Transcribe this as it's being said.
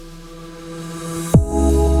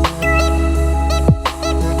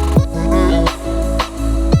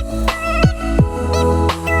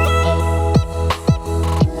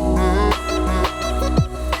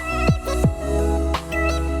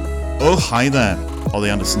Hi there, Ollie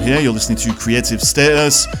Anderson here. You're listening to Creative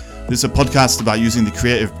Status. This is a podcast about using the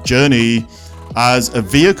creative journey as a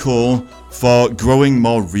vehicle for growing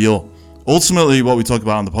more real. Ultimately, what we talk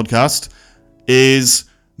about on the podcast is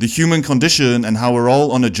the human condition and how we're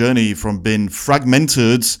all on a journey from being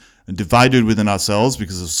fragmented and divided within ourselves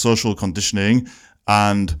because of social conditioning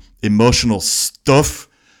and emotional stuff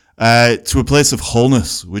to a place of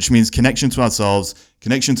wholeness, which means connection to ourselves,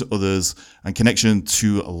 connection to others, and connection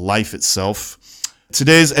to life itself.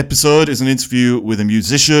 Today's episode is an interview with a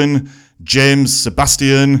musician, James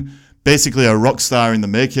Sebastian, basically a rock star in the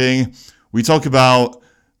making. We talk about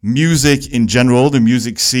music in general, the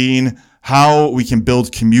music scene, how we can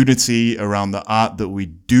build community around the art that we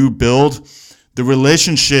do build, the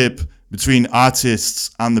relationship between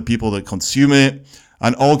artists and the people that consume it,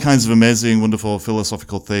 and all kinds of amazing, wonderful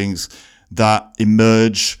philosophical things that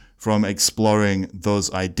emerge from exploring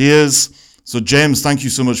those ideas. So James, thank you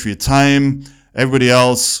so much for your time. Everybody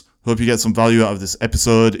else, hope you get some value out of this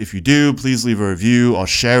episode. If you do, please leave a review or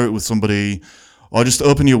share it with somebody, or just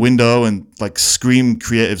open your window and like scream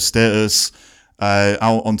Creative Status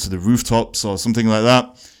out onto the rooftops or something like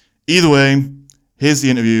that. Either way, here's the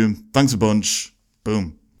interview. Thanks a bunch.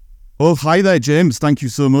 Boom. Well, hi there, James. Thank you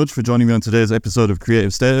so much for joining me on today's episode of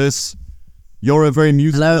Creative Status. You're a very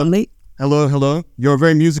musical... Hello, Lee. Hello. You're a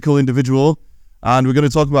very musical individual, and we're going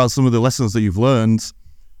to talk about some of the lessons that you've learned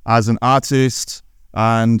as an artist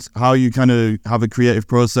and how you kind of have a creative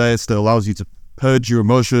process that allows you to purge your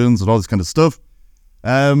emotions and all this kind of stuff.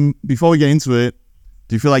 Before we get into it,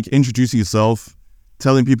 do you feel like introducing yourself,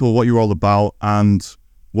 telling people what you're all about and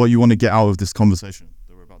what you want to get out of this conversation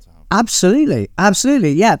that we're about to have?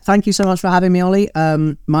 Absolutely. Yeah, thank you so much for having me, Ollie.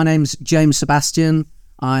 My name's James Sebastian.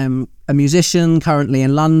 I'm a musician currently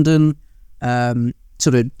in London,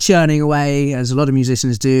 sort of churning away, as a lot of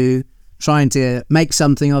musicians do, trying to make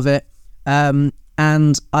something of it.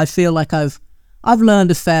 And I feel like I've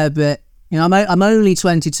learned a fair bit. You know, I'm only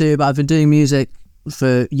 22, but I've been doing music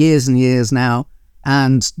for years and years now.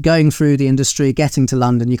 And going through the industry, getting to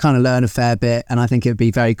London, you kind of learn a fair bit. And I think it'd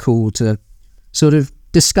be very cool to sort of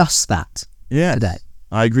discuss that today.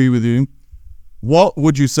 I agree with you. What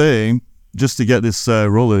would you say, just to get this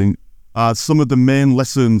rolling, are some of the main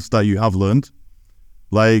lessons that you have learned?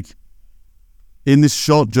 Like, in this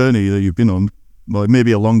short journey that you've been on, well,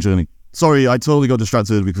 maybe a long journey. Sorry, I totally got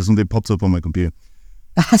distracted because something popped up on my computer.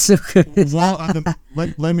 That's okay.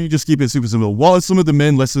 Let me just keep it super simple. What are some of the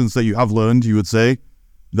main lessons that you have learned, you would say,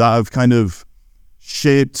 that have kind of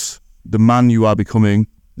shaped the man you are becoming,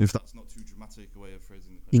 if that's not too dramatic a way of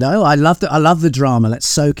phrasing the question? No, I love the drama. Let's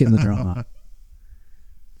soak in the drama.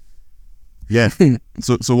 Yeah.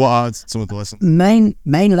 So what are some of the lessons? Main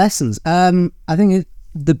lessons. I think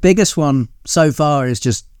the biggest one so far is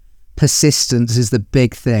just persistence is the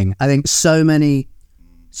big thing. I think so many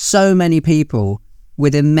people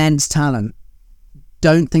with immense talent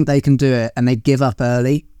don't think they can do it and they give up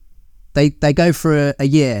early. They go for a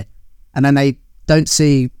year and then they don't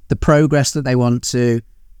see the progress that they want to,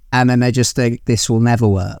 and then they just think this will never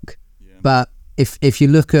work. Yeah. But if you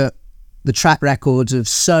look at the track records of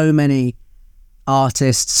so many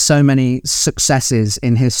artists, so many successes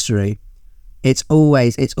in history, it's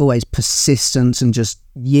always persistence and just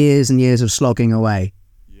years and years of slogging away.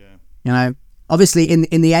 Yeah. You know, obviously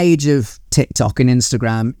in the age of TikTok and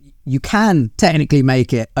Instagram, you can technically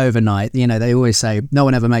make it overnight. You know, they always say no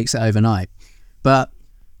one ever makes it overnight. But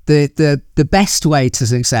the best way to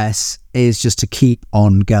success is just to keep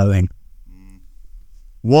on going.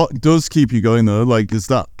 What does keep you going though? Like, is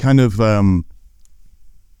that kind of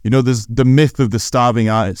there's the myth of the starving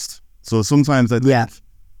artist. So sometimes I think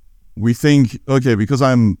we think, okay, because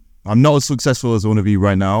I'm not as successful as I want to be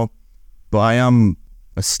right now, but I am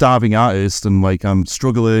a starving artist and like I'm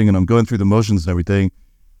struggling and I'm going through the motions and everything.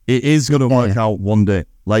 It is going to work out one day.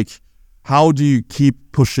 Like, how do you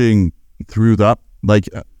keep pushing through that? Like,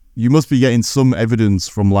 you must be getting some evidence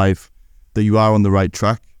from life that you are on the right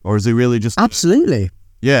track, or is it really just... Absolutely.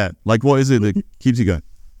 Yeah. Like, what is it that keeps you going?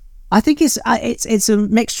 I think it's a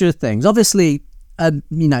mixture of things. Obviously,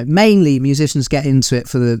 mainly musicians get into it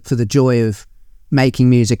for the joy of making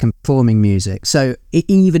music and performing music. So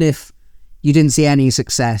even if you didn't see any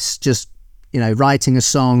success, just, writing a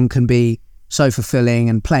song can be so fulfilling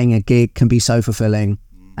and playing a gig can be so fulfilling,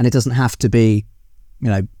 and it doesn't have to be,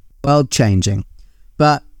 world changing.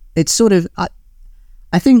 But it's sort of,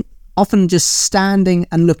 I think often just standing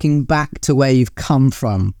and looking back to where you've come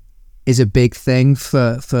from is a big thing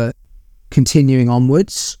for continuing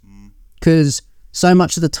onwards, because so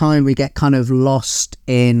much of the time we get kind of lost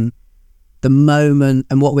in the moment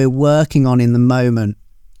and what we're working on in the moment,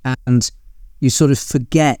 and you sort of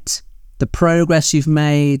forget the progress you've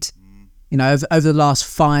made. You know, over the last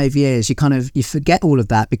 5 years, you forget all of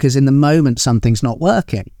that because in the moment something's not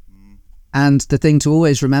working. And the thing to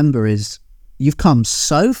always remember is you've come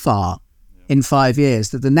so far in 5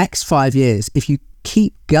 years that the next 5 years, if you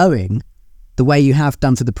keep going the way you have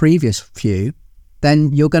done for the previous few,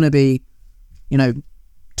 then you're going to be, you know,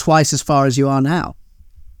 twice as far as you are now.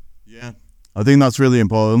 Yeah, I think that's really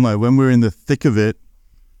important. Like when we're in the thick of it,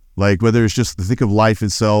 like whether it's just the thick of life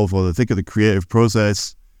itself or the thick of the creative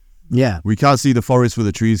process, we can't see the forest for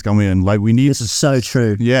the trees, can we? And like we need... This is so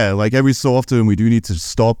true. Yeah, like every so often we do need to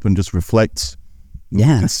stop and just reflect.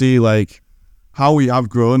 Yeah. And see like how we have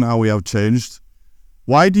grown, how we have changed.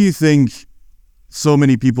 Why do you think so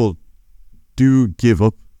many people do give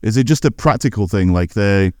up? Is it just a practical thing? Like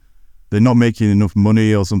they're not making enough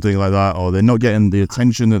money or something like that, or they're not getting the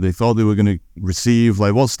attention that they thought they were going to receive?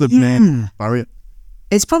 Like what's the main barrier?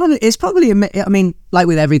 It's probably I mean, like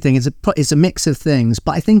with everything, it's a mix of things,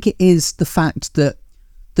 but I think it is the fact that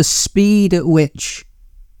the speed at which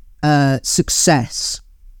success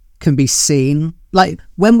can be seen. Like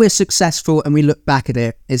when we're successful and we look back at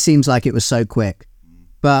it, it seems like it was so quick,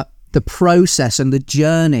 but the process and the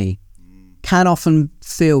journey can often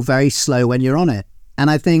feel very slow when you're on it. And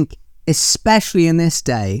I think especially in this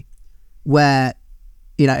day where,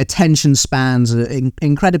 you know, attention spans are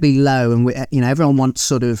incredibly low, and you know, everyone wants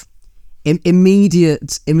sort of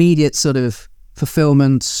immediate sort of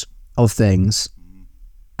fulfillment of things,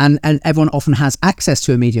 and everyone often has access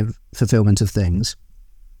to immediate fulfillment of things.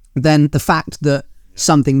 Then the fact that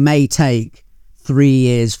something may take 3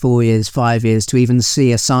 years, 4 years, 5 years to even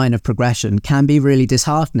see a sign of progression can be really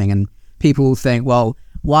disheartening, and people will think, well,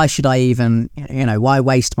 why should I even, you know, why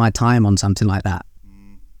waste my time on something like that?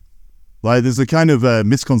 Like there's a kind of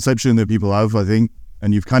misconception that people have, I think,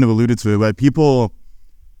 and you've kind of alluded to it, where people,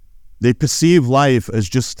 they perceive life as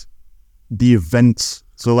just the event.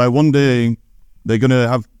 So like one day they're going to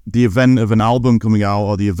have the event of an album coming out,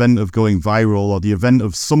 or the event of going viral, or the event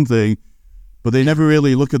of something, but they never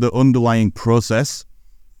really look at the underlying process.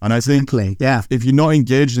 And I think if you're not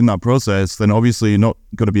engaged in that process, then obviously you're not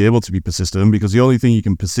going to be able to be persistent, because the only thing you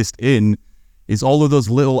can persist in is all of those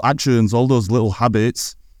little actions, all those little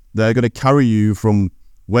habits that are going to carry you from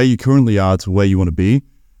where you currently are to where you want to be.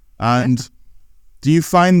 And do you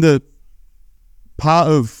find that part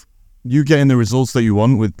of you getting the results that you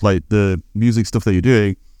want with like the music stuff that you're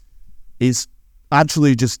doing is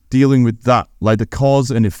actually just dealing with that, like the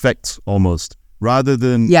cause and effect almost, rather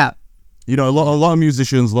than, you know, a lot of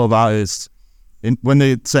musicians, a lot of artists, when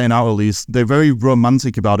they're setting out at least, they're very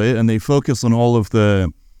romantic about it, and they focus on all of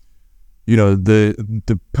the, you know,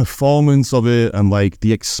 the performance of it and like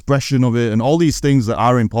the expression of it and all these things that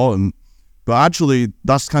are important. But actually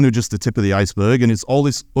that's kind of just the tip of the iceberg, and it's all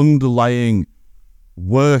this underlying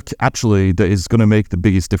work actually that is going to make the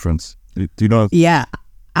biggest difference. Do you know? Yeah,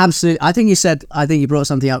 absolutely. I think you brought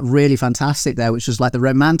something up really fantastic there, which was like the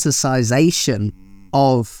romanticization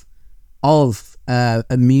of a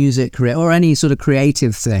music career or any sort of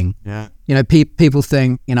creative thing. Yeah. You know, people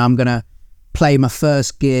think, you know, I'm going to play my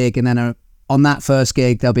first gig, and then on that first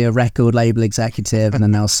gig there'll be a record label executive, and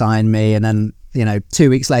then they'll sign me, and then, you know, 2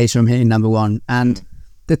 weeks later I'm hitting number one. And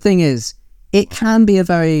the thing is, it can be a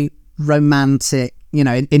very romantic, you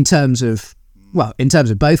know, in terms of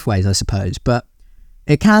both ways, I suppose, but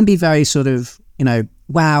it can be very sort of, you know,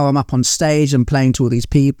 wow, I'm up on stage and playing to all these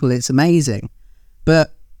people, it's amazing.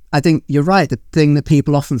 But I think you're right, the thing that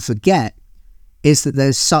people often forget is that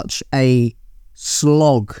there's such a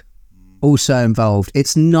slog also involved.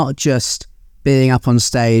 It's not just being up on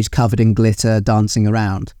stage covered in glitter dancing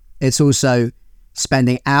around. It's also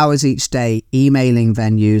spending hours each day emailing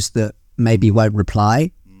venues that maybe won't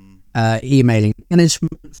reply, emailing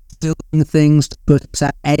management, filming things,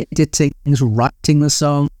 editing things, writing the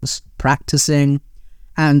songs, practicing,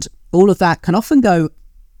 and all of that can often go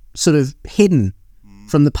sort of hidden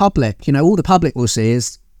from the public. You know, all the public will see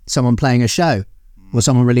is someone playing a show or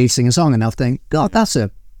someone releasing a song, and they'll think, God, that's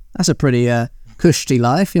a pretty cushy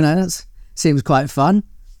life, you know, that seems quite fun.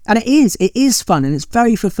 And it is fun, and it's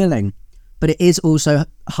very fulfilling, but it is also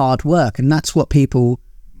hard work, and that's what people,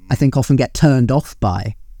 I think, often get turned off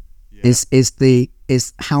by,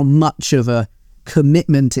 is how much of a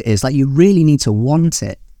commitment it is. Like, you really need to want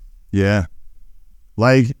it. Yeah.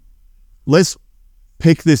 Like, let's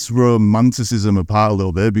pick this romanticism apart a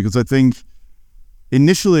little bit, because I think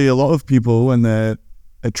initially a lot of people, when they're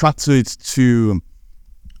attracted to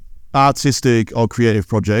artistic or creative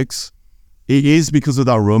projects, it is because of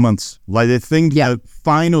that romance. Like, they think that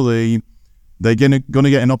finally they're gonna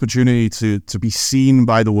get an opportunity to be seen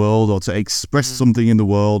by the world, or to express something in the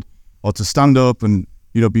world, or to stand up and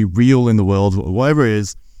be real in the world, whatever it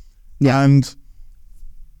is. Yeah. And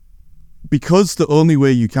because the only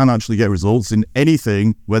way you can actually get results in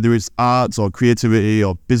anything, whether it's art or creativity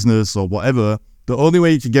or business or whatever, the only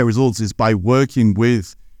way you can get results is by working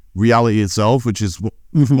with reality itself, which is what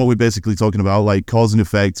we're basically talking about, like cause and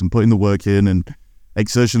effect and putting the work in and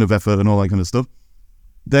exertion of effort and all that kind of stuff.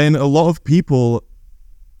 Then a lot of people,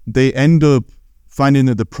 they end up finding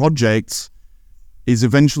that the project is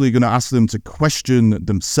eventually going to ask them to question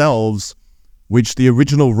themselves, which the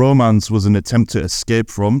original romance was an attempt to escape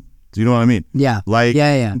from. Do you know what I mean? Yeah. Like,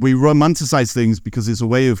 yeah. We romanticize things because it's a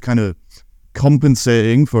way of kind of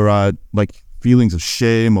compensating for our like feelings of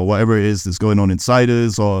shame or whatever it is that's going on inside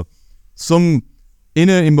us, or some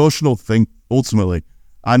inner emotional thing ultimately.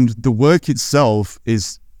 And the work itself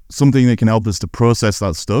is something that can help us to process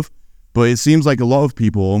that stuff. But it seems like a lot of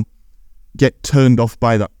people get turned off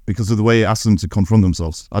by that because of the way it asks them to confront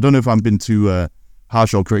themselves. I don't know if I'm being too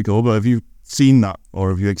harsh or critical, but have you seen that or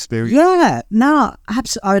have you experienced? Yeah, no,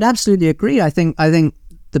 I would absolutely agree. I think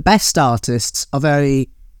the best artists are very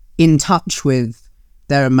in touch with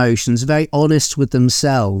their emotions, very honest with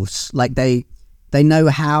themselves. Like they know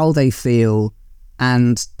how they feel,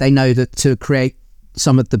 and they know that to create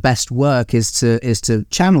some of the best work is to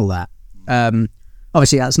channel that.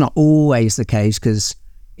 Obviously, that's not always the case, because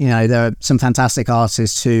there are some fantastic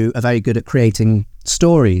artists who are very good at creating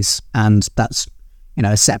stories, and that's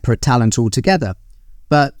a separate talent altogether.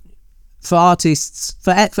 But for artists,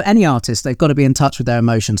 for any artist, they've got to be in touch with their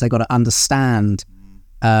emotions. They've got to understand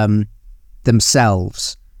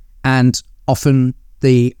themselves, and often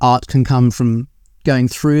the art can come from going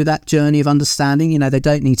through that journey of understanding. They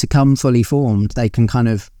don't need to come fully formed. They can kind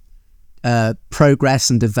of progress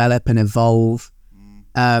and develop and evolve.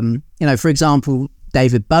 For example,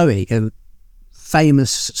 David Bowie, a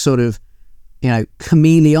famous sort of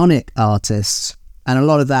chameleonic artist, and a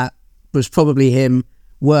lot of that was probably him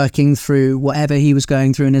working through whatever he was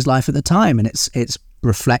going through in his life at the time, and it's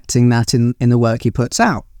reflecting that in the work he puts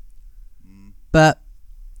out. But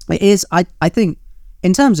it is, I think,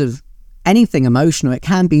 in terms of anything emotional, it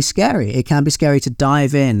can be scary. It can be scary to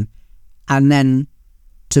dive in and then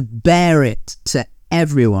to bear it to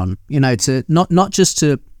everyone, to not just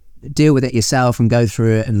to deal with it yourself and go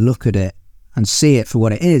through it and look at it and see it for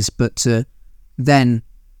what it is, but to then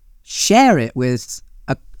share it with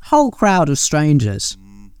a whole crowd of strangers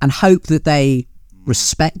and hope that they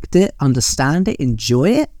respect it, understand it, enjoy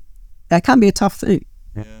it. That can be a tough thing.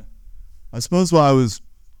 Yeah. I suppose what I was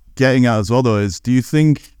getting at as well, though, is do you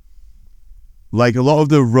think like a lot of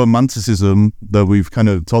the romanticism that we've kind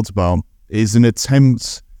of talked about is an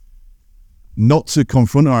attempt not to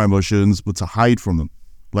confront our emotions, but to hide from them?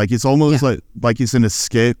 Like it's almost like it's an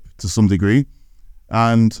escape to some degree.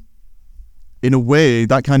 And in a way,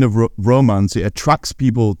 that kind of romance, it attracts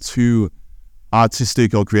people to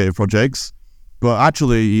artistic or creative projects, but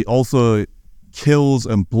actually it also kills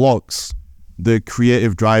and blocks the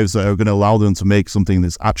creative drives that are going to allow them to make something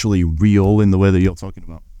that's actually real in the way that you're talking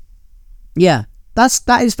about. Yeah,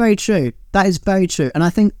 that is very true. That is very true. And I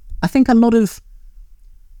think a lot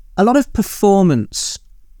of performance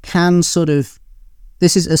can sort of,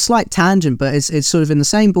 this is a slight tangent, but it's sort of in the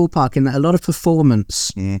same ballpark, in that a lot of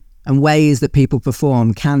performance and ways that people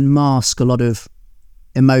perform can mask a lot of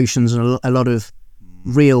emotions and a lot of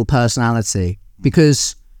real personality.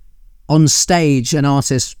 Because on stage, an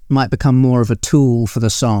artist might become more of a tool for the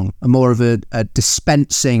song, more of a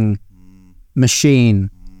dispensing machine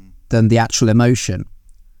than the actual emotion.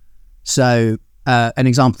 So an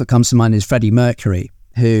example that comes to mind is Freddie Mercury,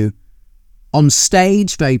 who on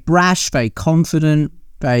stage, very brash, very confident,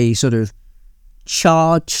 very sort of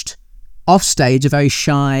charged. Off stage, a very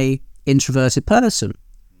shy, introverted person.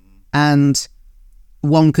 And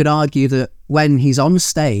one could argue that when he's on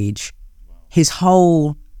stage, his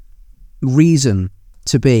whole reason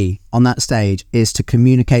to be on that stage is to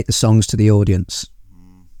communicate the songs to the audience.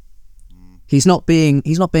 He's not being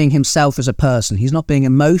himself as a person. He's not being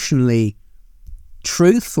emotionally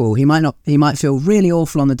truthful. He might feel really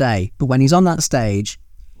awful on the day, but when he's on that stage,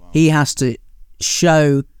 he has to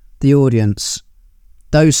show the audience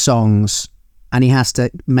those songs, and he has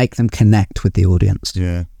to make them connect with the audience.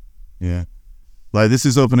 Yeah. Like this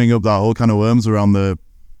is opening up that whole kind of worms around the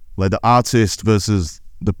artist versus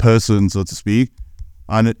the person, so to speak.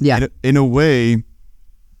 And in a way,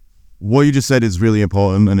 what you just said is really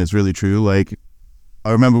important and it's really true. Like,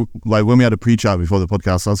 I remember like when we had a pre-chat before the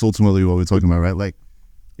podcast, that's ultimately what we're talking about, right? Like,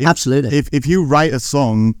 absolutely. If you write a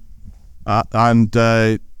song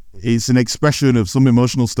and it's an expression of some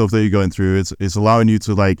emotional stuff that you're going through, it's allowing you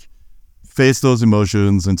to like face those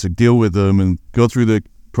emotions and to deal with them and go through the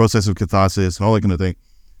process of catharsis and all that kind of thing,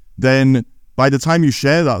 then by the time you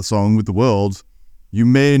share that song with the world, you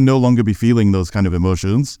may no longer be feeling those kind of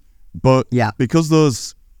emotions. But because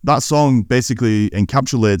that song basically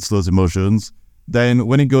encapsulates those emotions, then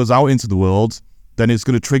when it goes out into the world, then it's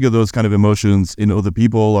going to trigger those kind of emotions in other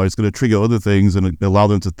people, or it's going to trigger other things and allow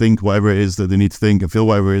them to think whatever it is that they need to think and feel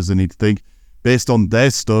whatever it is they need to think based on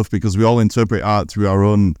their stuff, because we all interpret art through our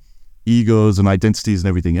own egos and identities and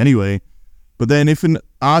everything anyway. But then if an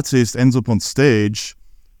artist ends up on stage,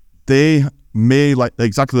 they may, like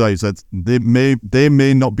exactly like you said, they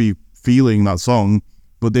may not be feeling that song,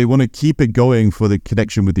 but they want to keep it going for the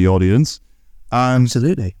connection with the audience. And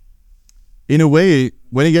absolutely. In a way,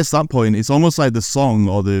 when it gets to that point, it's almost like the song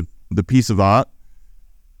or the piece of art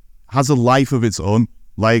has a life of its own.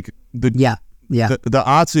 Like the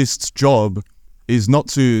artist's job is not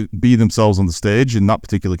to be themselves on the stage in that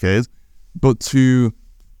particular case, but to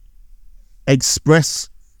express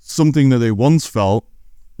something that they once felt,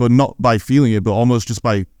 but not by feeling it, but almost just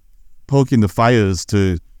by poking the fires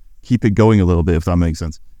to keep it going a little bit, if that makes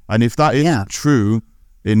sense. And if that is true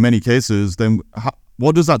in many cases, then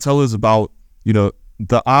what does that tell us about,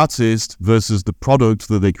 the artist versus the product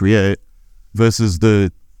that they create versus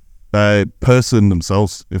the person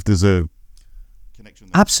themselves, if there's a connection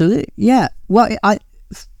there? Absolutely. Yeah. Well,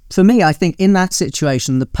 for me, I think in that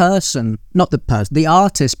situation, the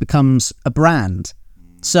artist becomes a brand.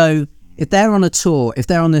 So if they're on a tour, if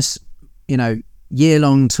they're on this,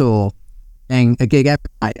 year-long tour, a gig every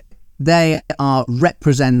night, they are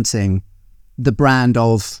representing the brand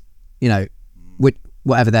of,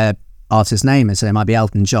 whatever their artist's name is. So it might be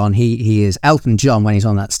Elton John. He is Elton John when he's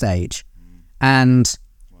on that stage. And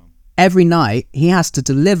every night he has to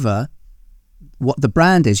deliver what the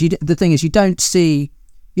brand is. The thing is, you don't see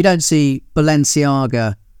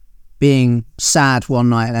Balenciaga being sad one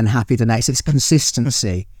night and then happy the next. It's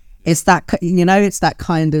consistency. It's that, it's that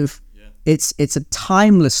kind of, it's a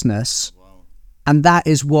timelessness. And that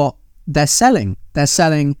is what they're selling. They're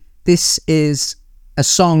selling, this is a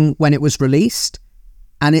song when it was released,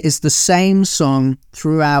 and it is the same song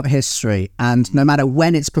throughout history. And no matter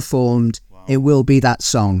when it's performed, it will be that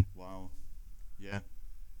song. Wow. Yeah.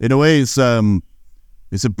 In a way, it's a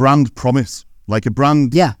brand promise. Like a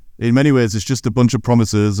brand, in many ways, it's just a bunch of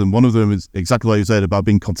promises. And one of them is exactly like you said, about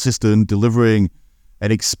being consistent, delivering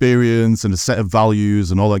an experience and a set of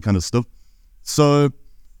values and all that kind of stuff. So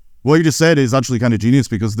what you just said is actually kind of genius,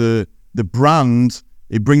 because the brand,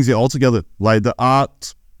 it brings it all together. Like the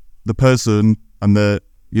art, the person, and the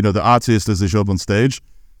artist as they show up on stage.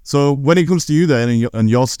 So when it comes to you then and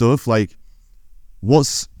your stuff, like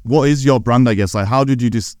what is your brand, I guess? Like how did you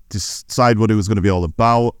decide what it was going to be all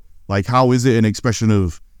about? Like how is it an expression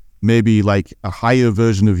of maybe like a higher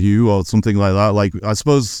version of you or something like that? Like I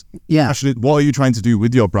suppose, actually, what are you trying to do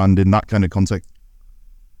with your brand in that kind of context?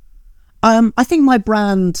 I think my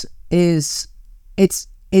brand is, it's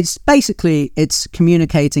basically, it's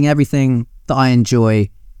communicating everything that I enjoy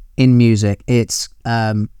in music. It's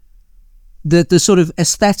the sort of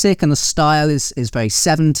aesthetic and the style is very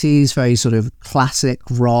 70s, very sort of classic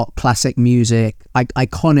rock, classic music,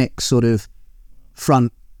 iconic sort of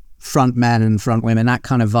front men and front women, that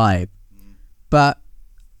kind of vibe. But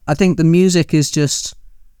I think the music is just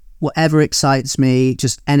whatever excites me,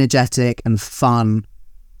 just energetic and fun,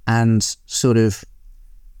 and sort of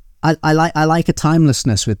I like a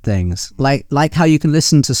timelessness with things, like how you can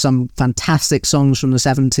listen to some fantastic songs from the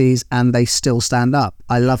 70s and they still stand up.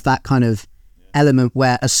 I love that kind of element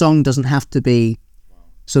where a song doesn't have to be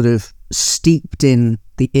sort of steeped in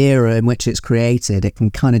the era in which it's created. It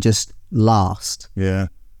can kind of just last. Yeah,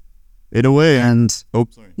 in a way. And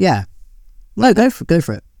yeah, no, go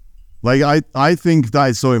for it. Like I think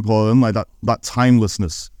that is so important, like that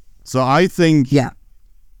timelessness. So I think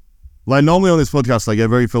like normally on this podcast I get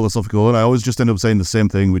very philosophical and I always just end up saying the same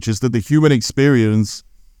thing, which is that the human experience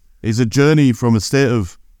is a journey from a state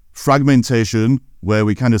of fragmentation where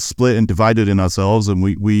we kind of split and divided in ourselves, and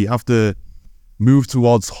we have to move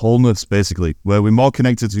towards wholeness, basically, where we're more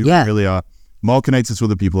connected to who we really are, more connected to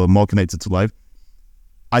other people, and more connected to life.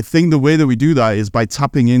 I think the way that we do that is by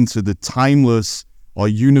tapping into the timeless or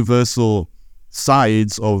universal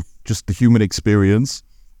sides of just the human experience.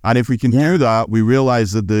 And if we can do that, we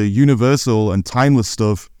realize that the universal and timeless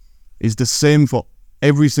stuff is the same for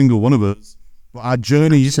every single one of us. But our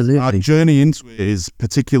journey into it is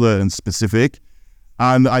particular and specific.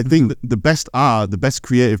 And I think that the best art, the best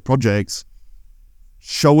creative projects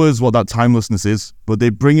show us what that timelessness is, but they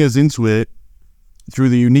bring us into it through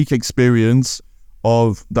the unique experience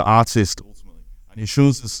of the artist ultimately. And it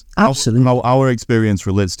shows us how our experience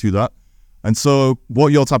relates to that. And so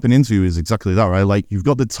what you're tapping into is exactly that, right? Like you've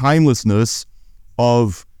got the timelessness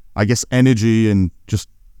of, I guess, energy and just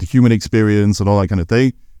the human experience and all that kind of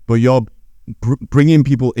thing, but you're bringing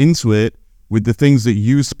people into it with the things that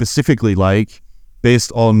you specifically like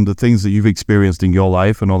based on the things that you've experienced in your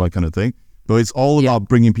life and all that kind of thing. But it's all about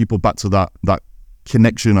bringing people back to that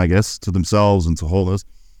connection, I guess, to themselves and to wholeness.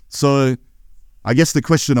 So I guess the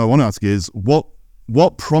question I want to ask is,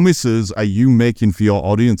 what promises are you making for your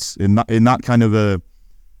audience in that kind of a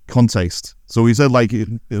context? So we said, like,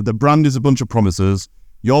 the brand is a bunch of promises.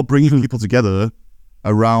 You're bringing people together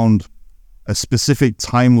around a specific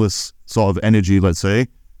timeless sort of energy, let's say.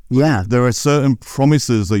 Yeah. There are certain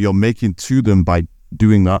promises that you're making to them by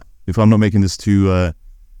doing that, if I'm not making this too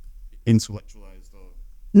intellectualized.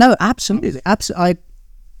 No, absolutely.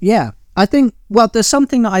 I think, well, there's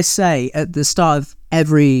something that I say at the start of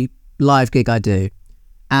every live gig I do.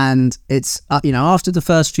 And it's, after the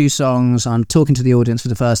first few songs, I'm talking to the audience for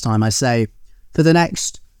the first time. I say, for the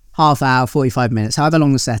next half hour, 45 minutes, however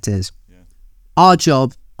long the set is, our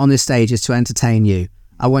job on this stage is to entertain you.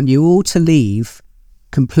 I want you all to leave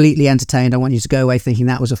completely entertained. I want you to go away thinking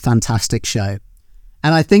that was a fantastic show.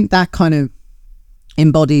 And I think that kind of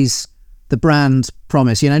embodies the brand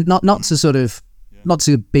promise, not to sort of, not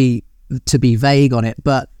to be vague on it,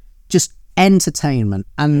 but just entertainment.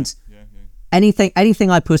 And anything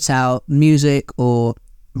I put out, music or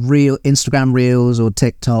real Instagram reels or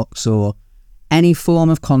TikToks or any form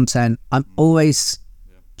of content, I'm always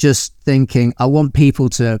just thinking, I want people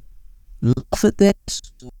to laugh at this,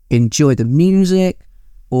 enjoy the music,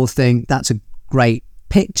 or think that's a great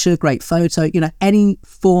picture, great photo, any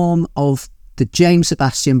form of the James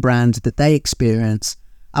Sebastian brand that they experience.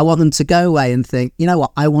 I want them to go away and think, you know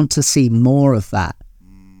what, I want to see more of that.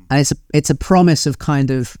 And it's a promise of kind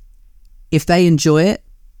of, if they enjoy it,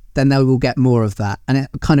 then they will get more of that. And it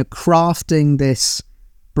kind of crafting this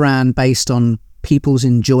brand based on people's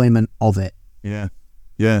enjoyment of it. Yeah.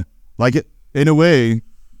 Like in a way,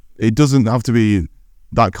 it doesn't have to be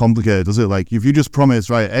that complicated, does it? Like if you just promise,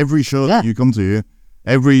 right, every show that you come to,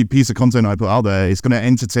 every piece of content I put out there, it's going to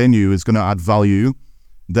entertain you, it's going to add value,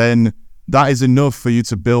 then that is enough for you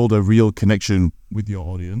to build a real connection with your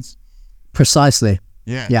audience. Precisely.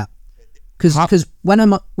 Yeah. Because when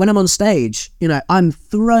I'm on stage, I'm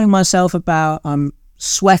throwing myself about, I'm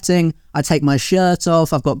sweating, I take my shirt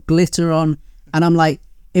off, I've got glitter on, and I'm like,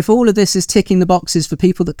 if all of this is ticking the boxes for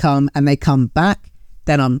people that come and they come back,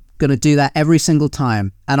 then I'm going to do that every single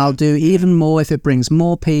time. And I'll do even more if it brings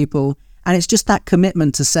more people. And it's just that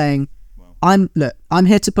commitment to saying, I'm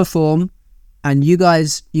here to perform, and you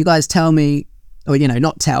guys tell me, or,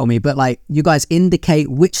 not tell me, but like you guys indicate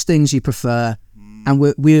which things you prefer. And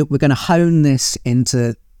we're going to hone this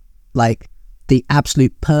into like the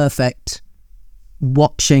absolute perfect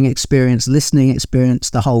watching experience, listening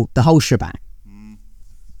experience, the whole shebang.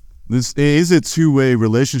 It is a two-way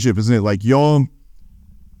relationship, isn't it? Like you're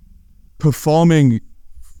performing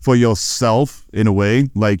for yourself in a way.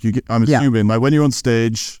 Like I'm assuming, like when you're on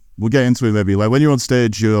stage, we'll get into it maybe. Like when you're on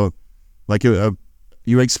stage, you're like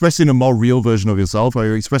you're expressing a more real version of yourself, or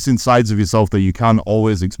you're expressing sides of yourself that you can't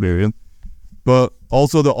always experience. But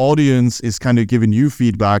also the audience is kind of giving you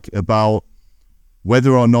feedback about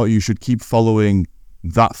whether or not you should keep following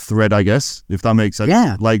that thread, I guess, if that makes sense.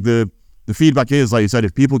 Yeah. Like the feedback is, like you said,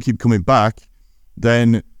 if people keep coming back,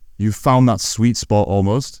 then you've found that sweet spot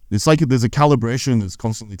almost. It's like there's a calibration that's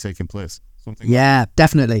constantly taking place.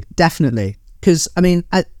 Definitely. Because,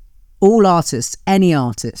 all artists, any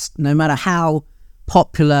artist, no matter how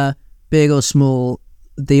popular, big or small,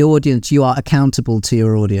 the audience, you are accountable to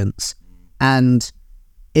your audience. And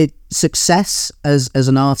success as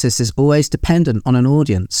an artist is always dependent on an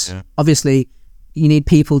audience. Yeah. Obviously, you need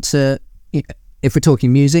people to, if we're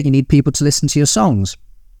talking music, you need people to listen to your songs.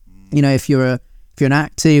 If you're an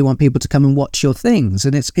actor, you want people to come and watch your things.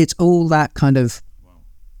 And it's all that kind of,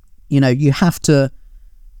 you have to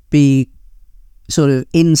be sort of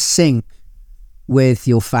in sync with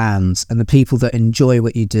your fans and the people that enjoy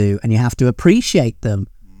what you do. And you have to appreciate them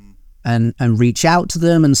and reach out to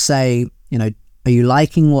them and say, are you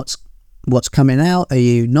liking what's coming out? Are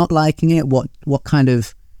you not liking it? What kind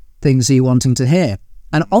of things are you wanting to hear?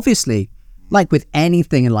 And obviously, like with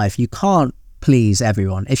anything in life, you can't please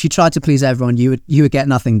everyone. If you tried to please everyone, you would get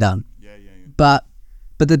nothing done. Yeah. But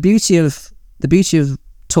the beauty of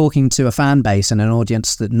talking to a fan base and an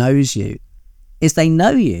audience that knows you is they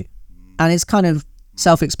know you. And it's kind of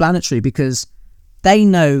self-explanatory because they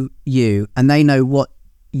know you and they know what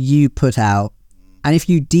you put out. And if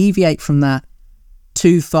you deviate from that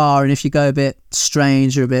too far, and if you go a bit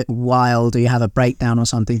strange or a bit wild, or you have a breakdown or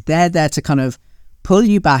something, they're there to kind of pull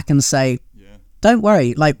you back and say, Don't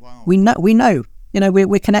worry. Like, we know,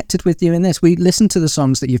 we're connected with you in this. We listen to the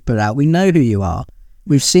songs that you've put out. We know who you are.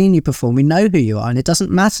 We've seen you perform. We know who you are. And it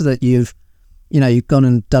doesn't matter that you've gone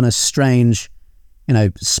and done a strange,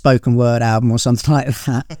 spoken word album or something like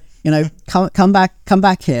that. Come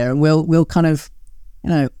back here and we'll kind of,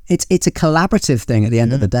 it's a collaborative thing at the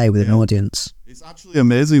end of the day with an audience. It's actually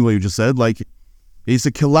amazing what you just said. Like, it's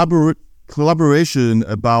a collaboration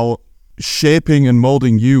about shaping and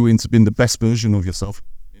molding you into being the best version of yourself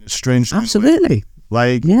in a strange Absolutely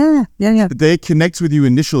way. Like, yeah they connect with you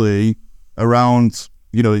initially around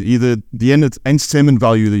either the entertainment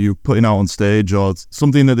value that you're putting out on stage or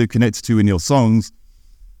something that they're connected to in your songs.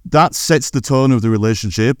 That sets the tone of the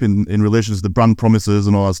relationship in relation to the brand promises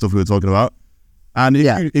and all that stuff we were talking about. And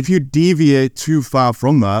if you deviate too far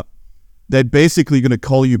from that, they're basically going to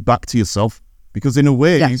call you back to yourself. Because in a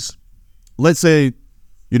way, let's say,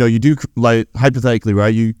 you do, like, hypothetically,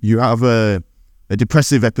 right, you have a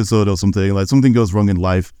depressive episode or something, like something goes wrong in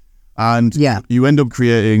life, and you end up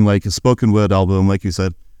creating like a spoken word album, like you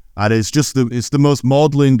said, and it's the most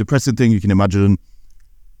maudlin, depressing thing you can imagine.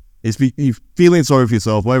 It's you feeling sorry for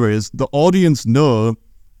yourself, whatever it is. The audience know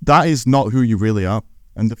that is not who you really are.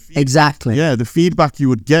 And exactly. Yeah, the feedback you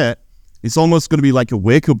would get, it's almost going to be like a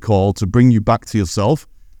wake-up call to bring you back to yourself.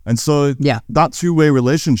 And so that two-way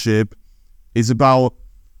relationship is about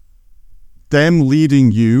them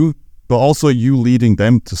leading you, but also you leading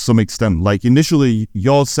them to some extent. Like, initially,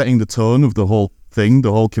 you're setting the tone of the whole thing,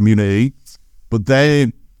 the whole community, but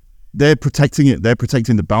they're protecting it. They're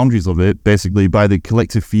protecting the boundaries of it, basically, by the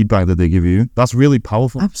collective feedback that they give you. That's really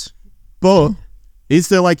powerful. But is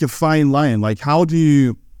there like a fine line? Like, how do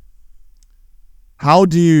you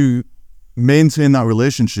maintain that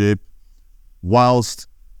relationship whilst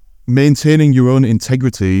maintaining your own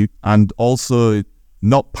integrity and also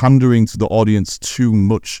not pandering to the audience too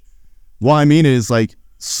much? What I mean is, like,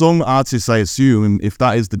 some artists, I assume, if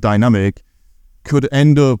that is the dynamic, could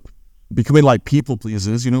end up becoming like people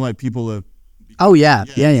pleasers, like people are... Oh, yeah.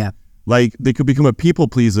 Like, they could become a people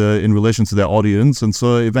pleaser in relation to their audience, and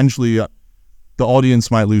so eventually the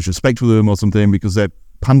audience might lose respect for them or something because they're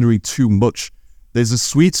pandering too much. There's a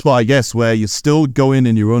sweet spot, I guess, where you're still going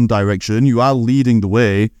in your own direction, you are leading the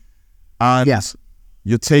way, and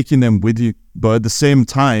you're taking them with you, but at the same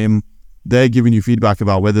time, they're giving you feedback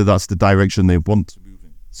about whether that's the direction they want to move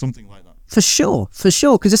in. Something like that. For sure.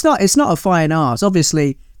 Because it's not a fine art.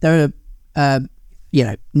 Obviously, there are,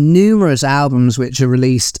 numerous albums which are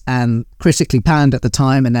released and critically panned at the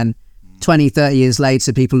time, and then 20, 30 years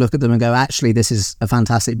later, people look at them and go, actually, this is a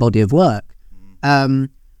fantastic body of work. But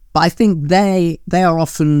I think they are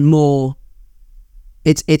often more,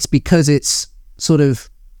 it's because it's sort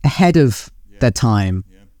of ahead of their time.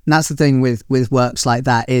 Yeah. And that's the thing with works like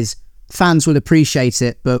that, is fans will appreciate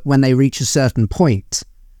it, but when they reach a certain point.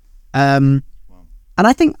 And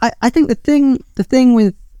I think the thing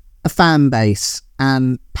with a fan base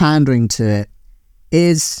and pandering to it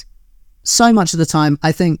is, so much of the time,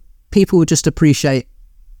 I think people will just appreciate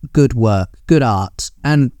good work, good art.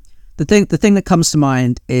 And the thing that comes to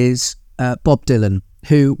mind is Bob Dylan,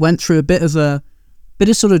 who went through a bit of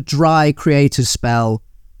sort of dry creative spell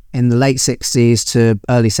in the late 60s to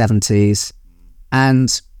early 70s.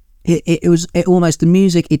 And it was almost, the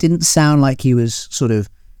music, it didn't sound like he was sort of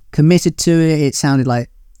committed to it. It sounded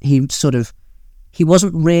like he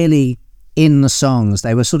wasn't really in the songs.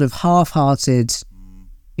 They were sort of half-hearted,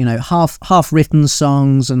 half-written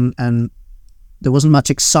songs, and there wasn't much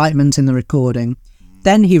excitement in the recording.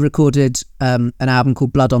 Then he recorded an album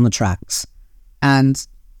called Blood on the Tracks, and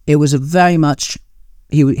it was a very much,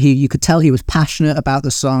 you could tell he was passionate about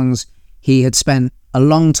the songs. He had spent a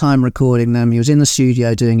long time recording them. He was in the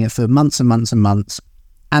studio doing it for months and months and months,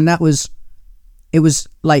 and it was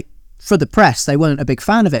like, for the press, they weren't a big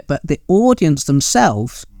fan of it, but the audience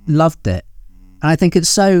themselves loved it. And I think it's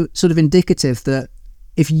so sort of indicative that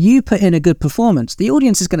if you put in a good performance, the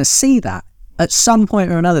audience is going to see that at some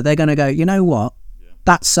point or another. They're going to go, you know what,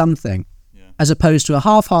 that's something, as opposed to a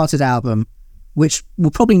half-hearted album, which will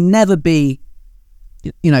probably never be,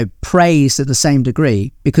 praised at the same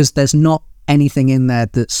degree, because there's not anything in there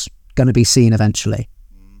that's going to be seen eventually.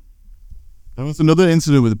 There was another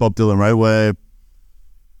incident with Bob Dylan, right, where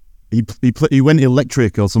he went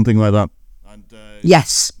electric or something like that. And,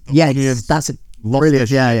 yes, that's it. Brilliant.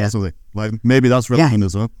 Yeah. Something. Like, maybe that's relevant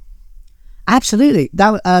as well. Absolutely.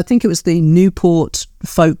 That I think it was the Newport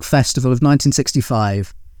Folk Festival of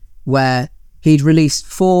 1965, where he'd released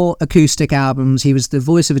 4 acoustic albums. He was the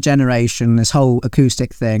voice of a generation, this whole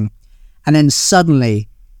acoustic thing. And then suddenly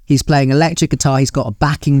he's playing electric guitar. He's got a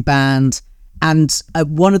backing band, And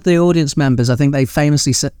one of the audience members, I think they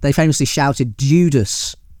famously shouted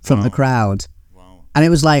Judas from the crowd. Wow. And it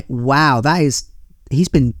was like, wow, he's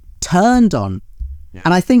been turned on. Yeah.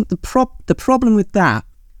 And I think the problem with that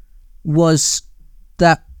was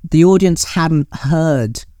that the audience hadn't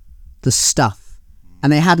heard the stuff,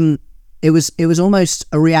 and it was almost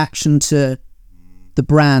a reaction to the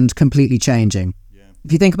brand completely changing. Yeah.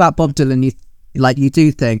 If you think about Bob Dylan, you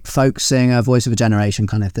do think folk singer, voice of a generation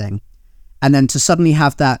kind of thing. And then to suddenly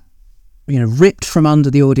have that, ripped from under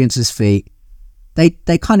the audience's feet, they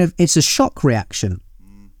kind of, it's a shock reaction.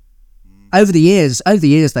 Over the years,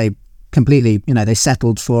 they completely, they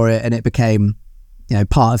settled for it, and it became,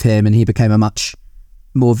 part of him, and he became a much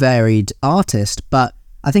more varied artist. But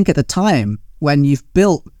I think at the time, when you've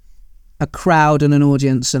built a crowd and an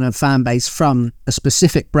audience and a fan base from a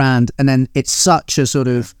specific brand, and then it's such a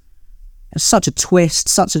twist,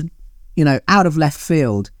 such a, out of left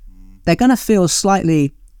field, they're going to feel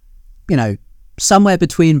slightly, somewhere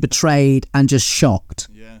between betrayed and just shocked.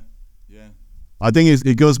 Yeah. I think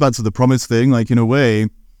it goes back to the promise thing, like in a way.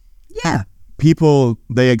 Yeah. People,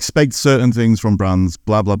 they expect certain things from brands,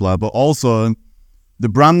 blah, blah, blah. But also the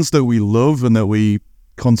brands that we love and that we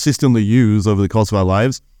consistently use over the course of our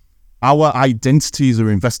lives, our identities are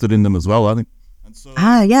invested in them as well, I think. And so,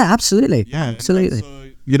 yeah, absolutely. Yeah. Absolutely.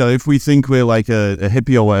 And so, if we think we're like a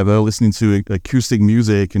hippie or whatever, listening to acoustic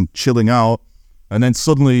music and chilling out, and then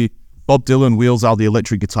suddenly Bob Dylan wheels out the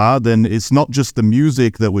electric guitar, then it's not just the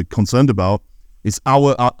music that we're concerned about, it's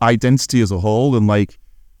our identity as a whole, and like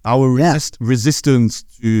our resistance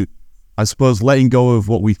to, I suppose, letting go of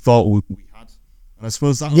what we thought we had. And I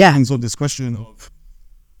suppose that brings up this question of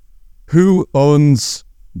who owns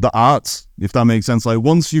the art, if that makes sense. Like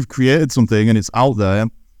once you've created something and it's out there,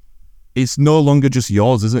 it's no longer just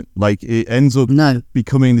yours, is it? Like it ends up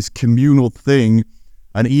becoming this communal thing,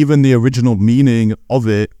 and even the original meaning of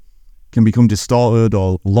it can become distorted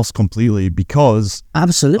or lost completely because of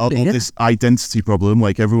this identity problem.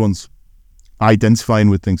 Like everyone's identifying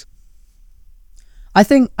with things. I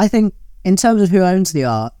think in terms of who owns the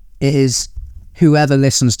art, it is whoever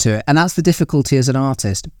listens to it, and that's the difficulty as an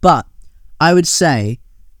artist. But I would say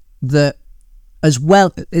that as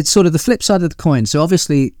well, it's sort of the flip side of the coin. So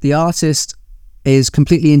obviously the artist is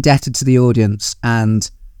completely indebted to the audience and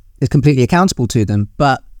is completely accountable to them.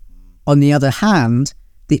 But on the other hand,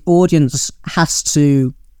 the audience has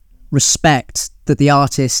to respect that the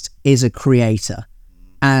artist is a creator,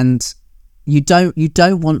 and you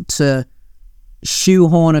don't want to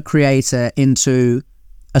shoehorn a creator into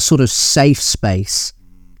a sort of safe space.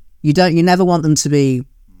 You never want them to be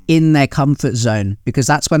in their comfort zone, because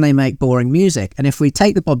that's when they make boring music. And if we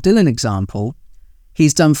take the Bob Dylan example,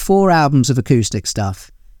 he's done 4 albums of acoustic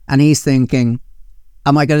stuff, and he's thinking,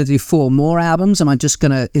 am I going to do 4 more albums? Am I just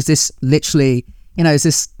going to, is this literally, is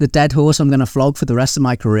this the dead horse I'm going to flog for the rest of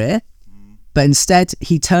my career? But instead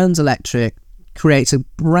he turns electric, creates a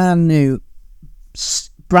brand new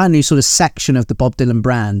sort of section of the Bob Dylan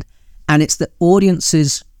brand. And it's the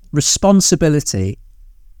audience's responsibility.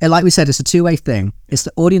 And like we said, it's a two-way thing. It's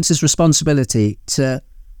the audience's responsibility to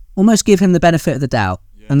almost give him the benefit of the doubt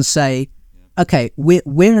and say, okay,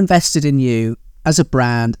 we're invested in you as a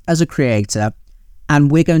brand, as a creator,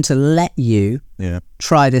 and we're going to let you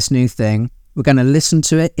try this new thing. We're going to listen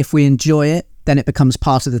to it. If we enjoy it, then it becomes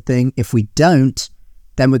part of the thing. If we don't,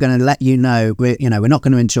 then we're going to let you know we're not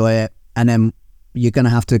going to enjoy it, and then you're going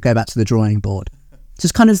to have to go back to the drawing board. So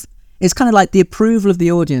it's kind of like the approval of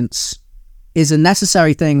the audience is a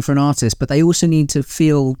necessary thing for an artist, but they also need to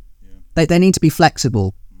feel they need to be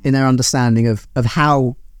flexible in their understanding of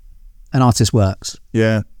how an artist works.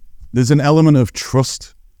 Yeah, there's an element of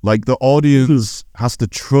trust. Like the audience has to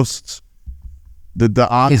trust that the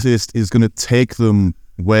artist is going to take them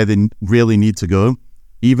where they really need to go,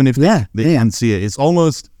 even if they can't see it. It's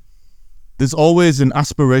almost, there's always an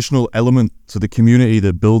aspirational element to the community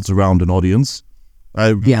that builds around an audience,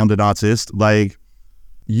 around an artist. Like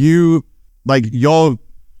your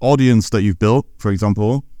audience that you've built, for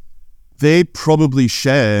example, they probably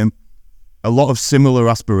share a lot of similar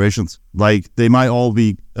aspirations. Like they might all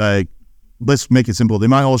be, let's make it simple. They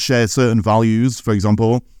might all share certain values, for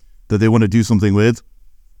example, that they want to do something with.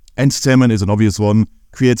 Entertainment is an obvious one.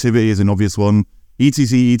 Creativity is an obvious one.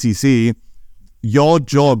 etc, etc. Your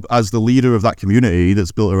job as the leader of that community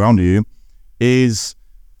that's built around you is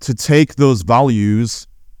to take those values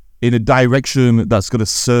in a direction that's going to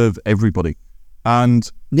serve everybody. And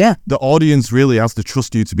the audience really has to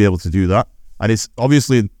trust you to be able to do that. And it's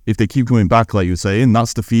obviously, if they keep coming back, like you were saying,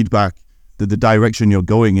 that's the feedback that the direction you're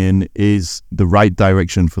going in is the right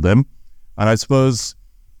direction for them. And I suppose,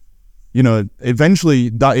 eventually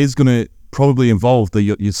that is going to probably involved that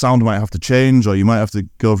your sound might have to change, or you might have to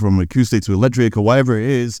go from acoustic to electric or whatever it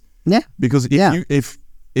is. Yeah. Because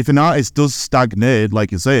if an artist does stagnate,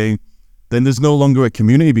 like you're saying, then there's no longer a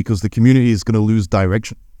community, because the community is going to lose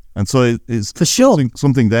direction. And so it's for sure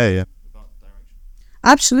something there. Yeah.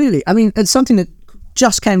 Absolutely. I mean, it's something that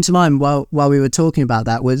just came to mind while we were talking about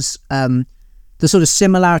that was the sort of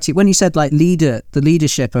similarity when you said like the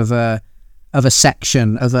leadership of a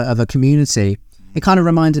section of a community. It kind of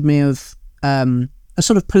reminded me of a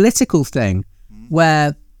sort of political thing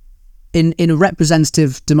where in a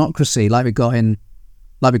representative democracy like we got in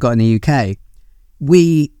the UK,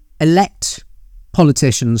 we elect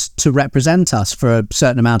politicians to represent us for a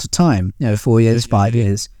certain amount of time, 4 years, 5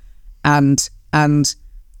 years, and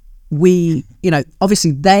we,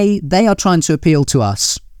 obviously they are trying to appeal to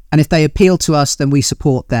us, and if they appeal to us, then we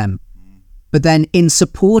support them. But then in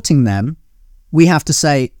supporting them, we have to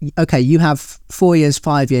say, okay, you have 4 years,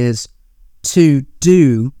 5 years to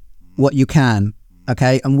do what you can,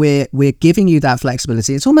 okay? And we're giving you that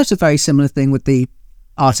flexibility. It's almost a very similar thing with the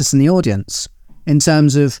artists and the audience in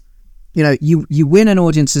terms of, you win an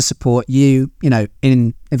audience's support, in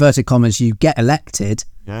inverted commas, you get elected,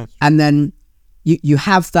 and then you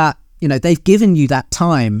have that, they've given you that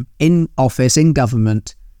time in office, in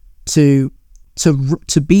government to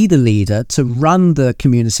be the leader, to run the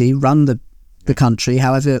community, run the country,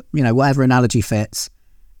 however, whatever analogy fits.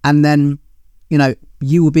 And then,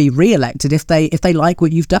 you will be re-elected if they like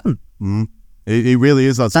what you've done. Mm. It really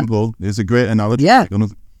is that simple. It's a great analogy. Yeah.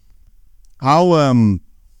 How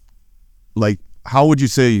would you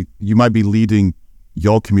say you might be leading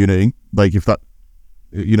your community? Like if that,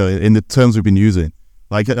 in the terms we've been using,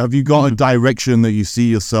 like, have you got a direction that you see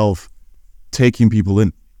yourself taking people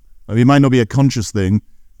in? I mean, it might not be a conscious thing,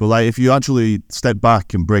 but like if you actually step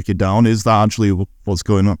back and break it down, is that actually what's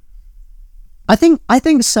going on? I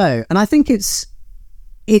think so. And I think it's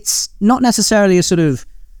not necessarily a sort of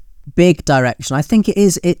big direction. I think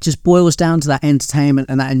it just boils down to that entertainment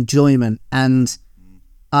and that enjoyment. And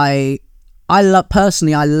I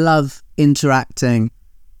love interacting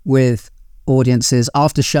with audiences.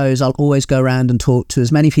 After shows, I'll always go around and talk to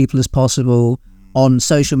as many people as possible on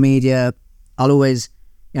social media. I'll always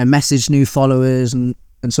message new followers and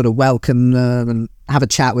sort of welcome them and have a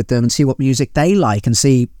chat with them and see what music they like and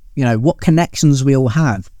see what connections we all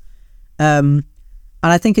have. And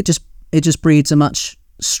I think it just breeds a much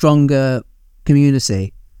stronger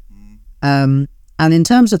community. And in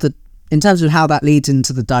terms of how that leads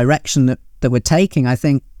into the direction that we're taking, I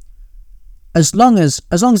think as long as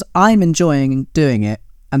I'm enjoying doing it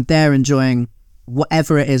and they're enjoying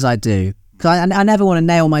whatever it is I do, because I never want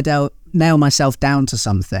to nail myself down to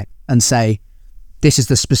something and say this is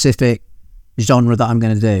the specific genre that I'm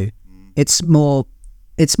going to do. It's more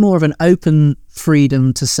of an open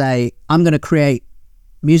freedom to say I'm going to create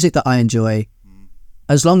music that I enjoy.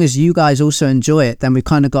 As long as you guys also enjoy it, then we've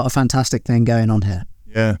kind of got a fantastic thing going on here.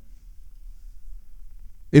 Yeah.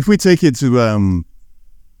 If we take it to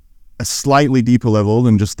a slightly deeper level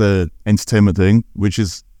than just the entertainment thing, which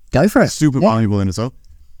is go for it, super valuable in itself.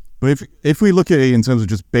 But if we look at it in terms of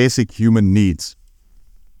just basic human needs,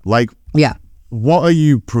 what are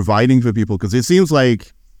you providing for people? Because it seems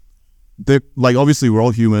like obviously we're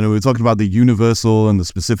all human, and we're talking about the universal and the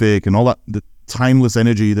specific and all that, the timeless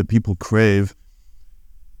energy that people crave.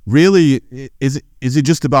 Really, is it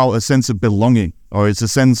just about a sense of belonging, or it's a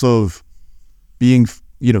sense of being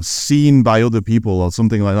seen by other people or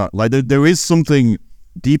something like that? Like there is something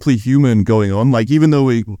deeply human going on. Like even though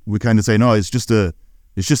we kind of say no, it's just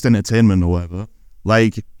entertainment or whatever.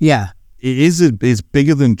 Like it's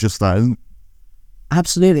bigger than just that, isn't it?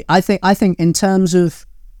 Absolutely. I think in terms of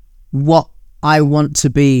what I want to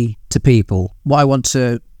be to people, what I want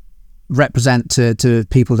to represent to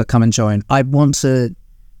people that come and join, I want to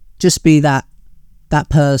just be that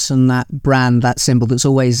person, that brand, that symbol that's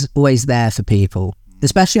always there for people,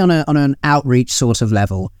 especially on an outreach sort of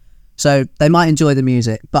level. So they might enjoy the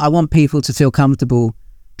music, but I want people to feel comfortable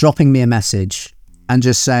dropping me a message and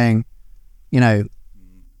just saying,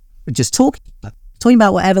 just talking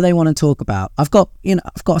about whatever they want to talk about. I've got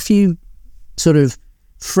a few sort of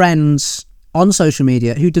friends on social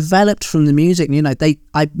media who developed from the music.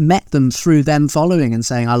 I met them through them following and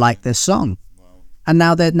saying I like this song. Wow. And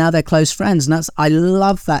now they're close friends, and I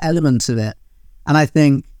love that element of it. And I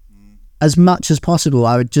think as much as possible,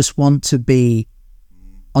 I would just want to be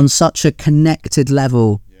on such a connected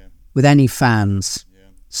level with any fans,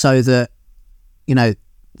 so that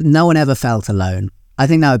no one ever felt alone. I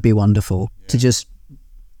think that would be wonderful to just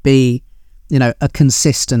be a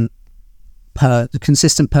consistent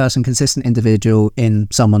person, consistent individual in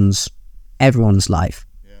everyone's life.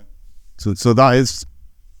 So that is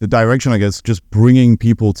the direction, I guess, just bringing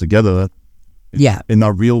people together. Yeah. In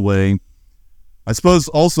that real way. I suppose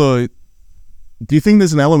also, do you think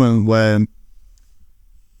there's an element where,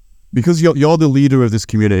 because you're the leader of this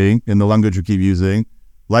community in the language we keep using,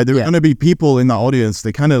 like there are going to be people in that audience,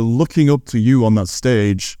 they're kind of looking up to you on that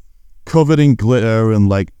stage, covered in glitter and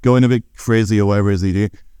like going a bit crazy or whatever it is they do.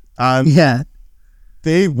 And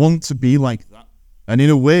they want to be like that. And in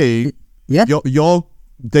a way, you're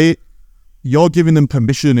giving them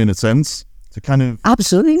permission in a sense to kind of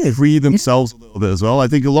absolutely free themselves a little bit as well. I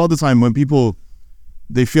think a lot of the time when people,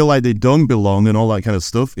 they feel like they don't belong and all that kind of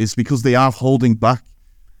stuff, it's because they are holding back.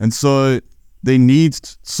 And so they need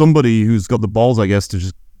somebody who's got the balls, I guess, to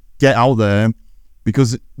just get out there,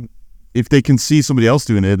 because if they can see somebody else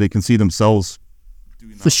doing it, they can see themselves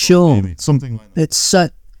doing that. For sure. Maybe. Something like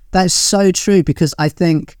that. That's so true, because I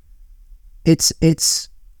think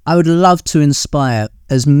I would love to inspire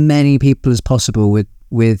as many people as possible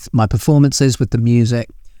with my performances, with the music,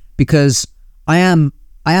 because I am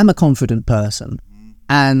a confident person,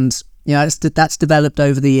 and you know that's developed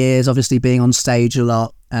over the years. Obviously, being on stage a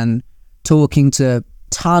lot and talking to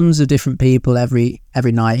tons of different people every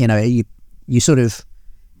night. You know, you sort of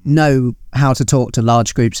know how to talk to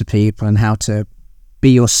large groups of people and how to be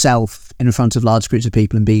yourself in front of large groups of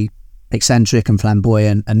people and be eccentric and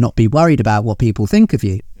flamboyant and not be worried about what people think of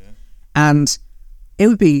you. And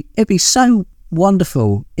it'd be so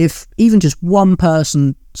wonderful if even just one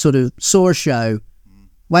person sort of saw a show,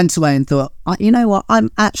 went away and thought, you know what, I'm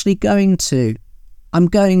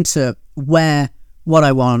going to wear what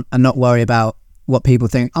I want and not worry about what people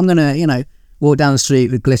think. I'm going to, you know, walk down the street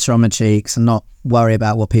with glitter on my cheeks and not worry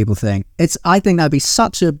about what people think. I think that'd be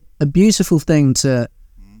such a beautiful thing to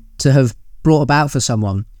have brought about for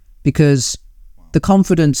someone, because the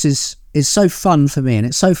confidence is so fun for me, and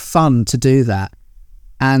it's so fun to do that,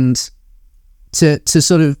 and to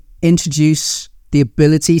sort of introduce the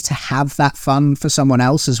ability to have that fun for someone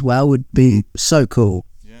else as well would be so cool.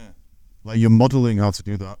 Yeah, like you're modeling how to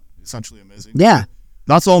do that. It's actually amazing. Yeah,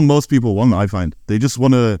 that's all most people want. I find they just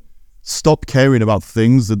want to stop caring about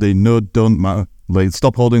things that they know don't matter. Like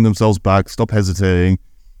stop holding themselves back, stop hesitating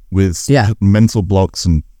with mental blocks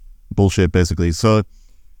and bullshit, basically. So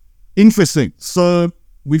interesting. So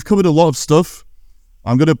we've covered a lot of stuff.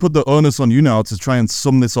 I'm going to put the onus on you now to try and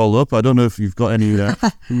sum this all up. I don't know if you've got any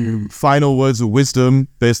final words of wisdom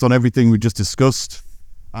based on everything we just discussed.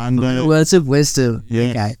 And words of wisdom. Yeah,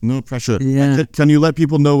 okay. No pressure. Yeah. Can you let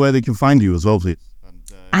people know where they can find you as well, please? And,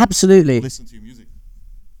 absolutely. Listen to your music.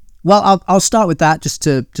 Well, I'll start with that just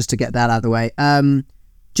to get that out of the way.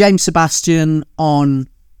 James Sebastian on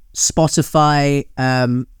Spotify,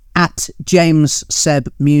 at James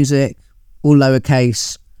Seb Music, all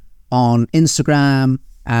lowercase, on Instagram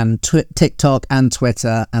and TikTok and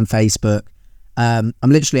Twitter and Facebook. I'm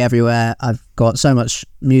literally everywhere. I've got so much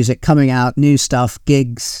music coming out, new stuff,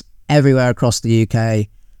 gigs everywhere across the UK.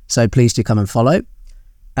 So please do come and follow.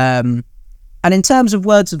 And in terms of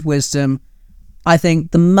words of wisdom, I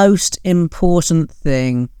think the most important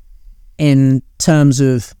thing in terms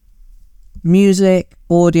of music,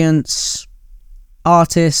 audience,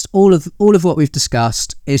 artist, all of what we've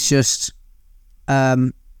discussed is just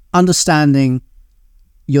understanding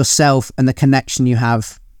yourself and the connection you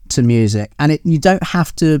have to music. And you don't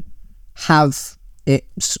have to have it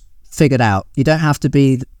figured out. You don't have to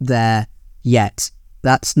be there yet.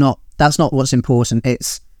 That's not what's important.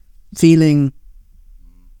 It's feeling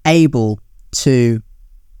able to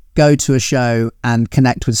go to a show and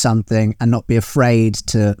connect with something and not be afraid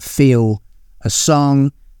to feel a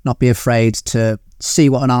song, not be afraid to see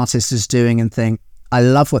what an artist is doing and think, I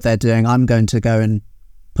love what they're doing, I'm going to go and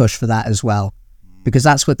push for that as well, because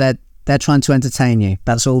that's what they're trying to entertain you.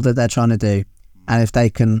 That's all that they're trying to do. And if they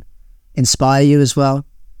can inspire you as well,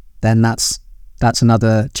 then that's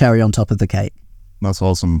another cherry on top of the cake. That's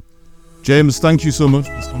awesome. James, thank you so much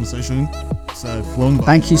for this conversation. It's flown by.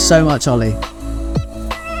 Thank you so much, Ollie.